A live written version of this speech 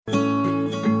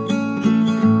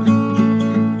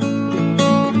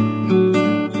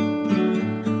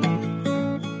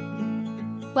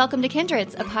Welcome to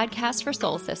Kindreds, a podcast for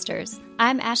soul sisters.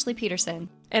 I'm Ashley Peterson.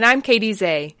 And I'm Katie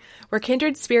Zay. We're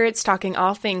kindred spirits talking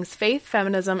all things faith,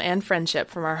 feminism, and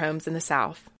friendship from our homes in the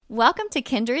South. Welcome to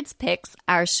Kindred's Picks,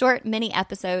 our short mini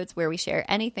episodes where we share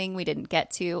anything we didn't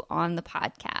get to on the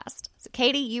podcast. So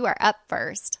Katie, you are up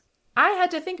first. I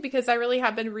had to think because I really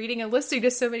have been reading and listening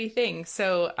to so many things.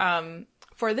 So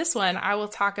for this one, I will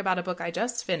talk about a book I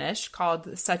just finished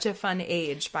called Such a Fun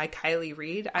Age by Kylie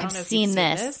Reed. I don't know if you've seen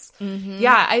this. Mm-hmm.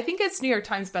 Yeah, I think it's New York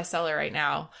Times bestseller right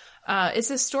now.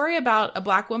 It's a story about a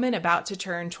Black woman about to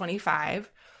turn 25,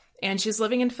 and she's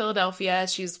living in Philadelphia.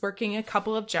 She's working a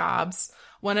couple of jobs.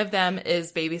 One of them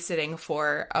is babysitting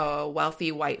for a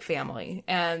wealthy white family.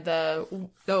 And the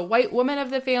white woman of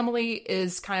the family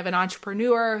is kind of an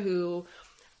entrepreneur who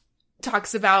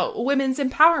talks about women's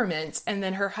empowerment. And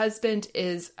then her husband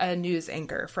is a news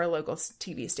anchor for a local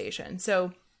TV station.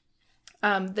 So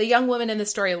the young woman in the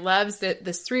story loves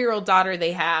this 3-year-old daughter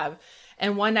they have.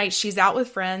 And one night she's out with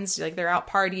friends, like they're out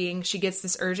partying. She gets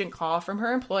this urgent call from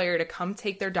her employer to come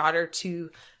take their daughter to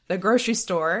the grocery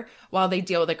store while they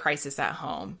deal with a crisis at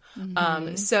home.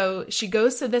 Mm-hmm. So she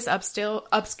goes to this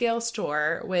upscale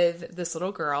store with this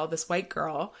little girl, this white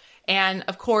girl. And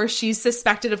of course, she's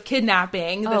suspected of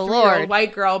kidnapping the 3-year-old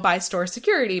white girl by store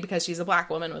security because she's a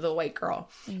Black woman with a white girl.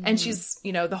 Mm-hmm. And she's,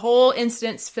 the whole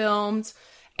incident's filmed.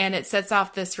 And it sets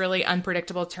off this really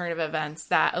unpredictable turn of events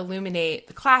that illuminate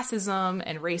the classism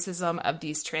and racism of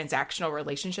these transactional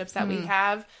relationships that we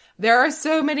have. There are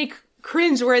so many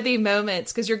cringeworthy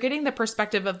moments because you're getting the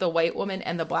perspective of the white woman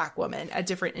and the Black woman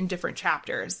in different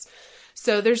chapters.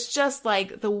 So there's just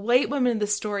like the white woman in the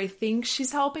story thinks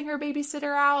she's helping her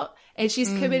babysitter out, and she's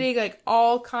committing like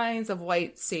all kinds of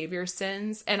white savior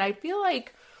sins. And I feel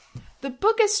like the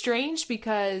book is strange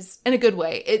because, in a good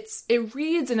way, it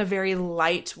reads in a very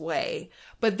light way,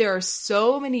 but there are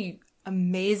so many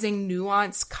amazing,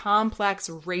 nuanced, complex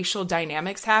racial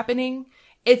dynamics happening.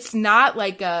 It's not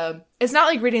like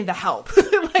reading The Help.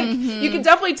 You can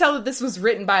definitely tell that this was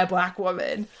written by a Black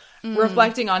woman,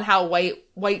 reflecting on how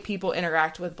white people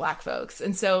interact with Black folks.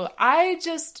 And so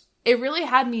it really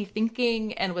had me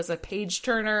thinking and was a page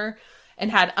turner and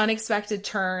had unexpected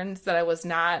turns that I was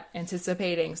not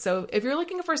anticipating. So if you're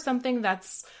looking for something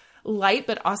that's light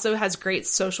but also has great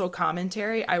social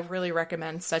commentary, I really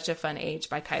recommend Such a Fun Age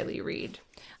by Kylie Reed.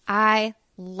 I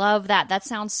love that. That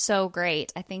sounds so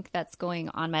great. I think that's going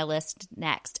on my list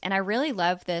next. And I really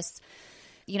love this,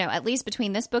 at least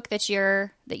between this book that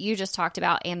you just talked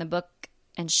about and the book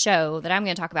and show that I'm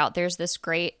going to talk about, there's this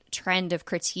great trend of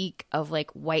critique of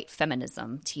like white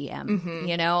feminism,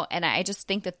 TM, and I just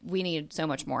think that we need so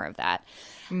much more of that.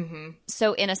 Mm-hmm.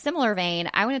 So in a similar vein,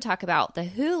 I want to talk about the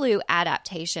Hulu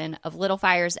adaptation of Little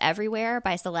Fires Everywhere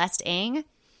by Celeste Ng.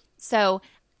 So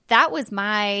that was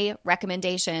my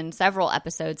recommendation several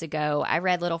episodes ago. I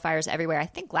read Little Fires Everywhere, I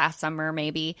think last summer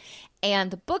maybe,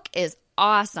 and the book is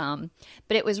awesome,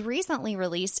 but it was recently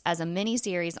released as a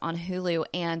miniseries on Hulu,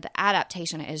 and the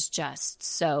adaptation is just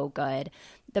so good.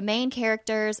 The main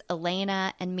characters,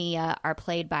 Elena and Mia, are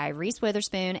played by Reese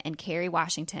Witherspoon and Kerry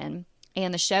Washington,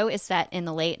 and the show is set in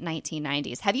the late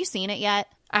 1990s. Have you seen it yet?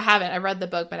 I haven't. I read the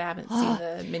book, but I haven't seen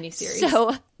the miniseries.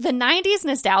 So the 90s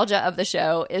nostalgia of the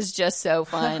show is just so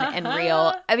fun and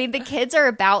real. I mean, the kids are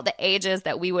about the ages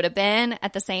that we would have been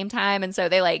at the same time. And so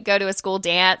they like go to a school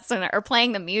dance and are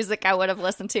playing the music I would have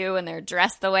listened to, and they're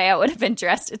dressed the way I would have been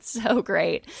dressed. It's so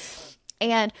great.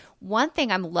 And one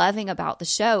thing I'm loving about the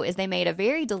show is they made a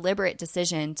very deliberate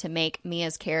decision to make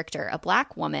Mia's character a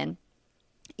Black woman,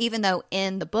 even though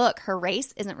in the book, her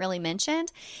race isn't really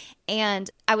mentioned. And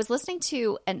I was listening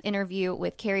to an interview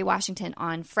with Kerry Washington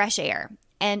on Fresh Air,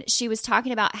 and she was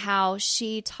talking about how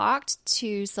she talked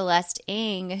to Celeste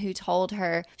Ng, who told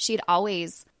her she'd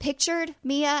always pictured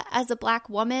Mia as a Black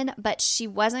woman, but she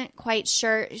wasn't quite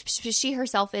sure. She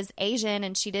herself is Asian,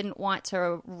 and she didn't want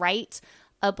to write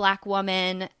a Black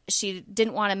woman. She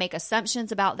didn't want to make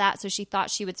assumptions about that, so she thought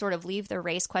she would sort of leave the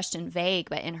race question vague,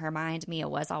 but in her mind, Mia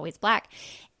was always Black.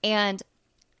 And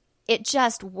it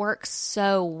just works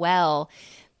so well.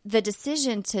 The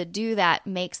decision to do that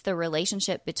makes the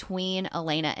relationship between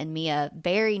Elena and Mia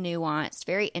very nuanced,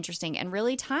 very interesting, and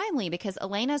really timely, because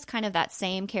Elena's kind of that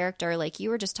same character like you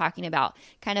were just talking about,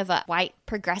 kind of a white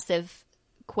progressive,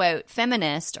 quote,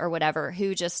 feminist or whatever,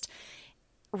 who just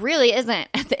really isn't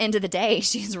at the end of the day.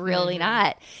 She's really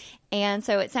not. And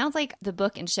so it sounds like the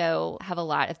book and show have a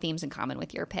lot of themes in common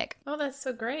with your pick. Oh, that's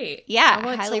so great. Yeah, I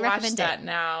want highly to watch recommend that it.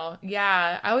 now.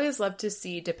 Yeah, I always love to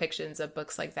see depictions of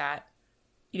books like that,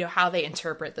 how they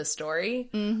interpret the story.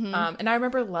 Mm-hmm. And I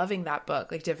remember loving that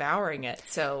book, like devouring it.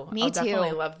 So Me I'll too.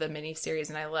 definitely love the miniseries,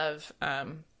 and I love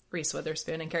Reese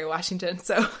Witherspoon and Kerry Washington,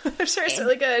 so I'm sure it's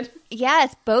really good.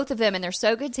 Yes, both of them, and they're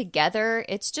so good together.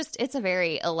 It's a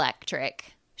very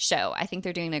electric show. I think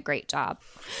they're doing a great job.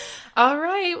 All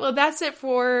right, well, that's it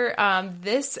for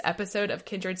this episode of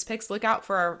Kindred's Picks. Look out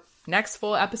for our next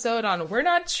full episode on we're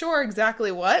not sure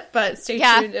exactly what, but stay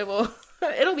tuned.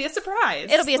 It'll be a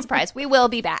surprise. It'll be a surprise. We will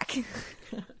be back.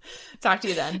 Talk to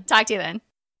you then.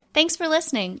 Thanks for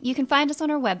listening. You can find us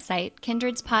on our website,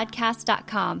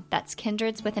 kindredspodcast.com. That's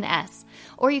Kindreds with an S.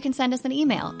 Or you can send us an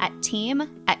email at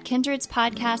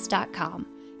team@kindredspodcast.com.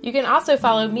 You can also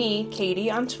follow me,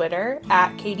 Katie, on Twitter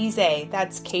at KatieZeh.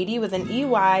 That's Katie with an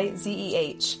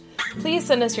EYZEH. Please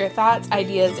send us your thoughts,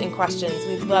 ideas, and questions.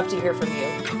 We'd love to hear from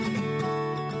you.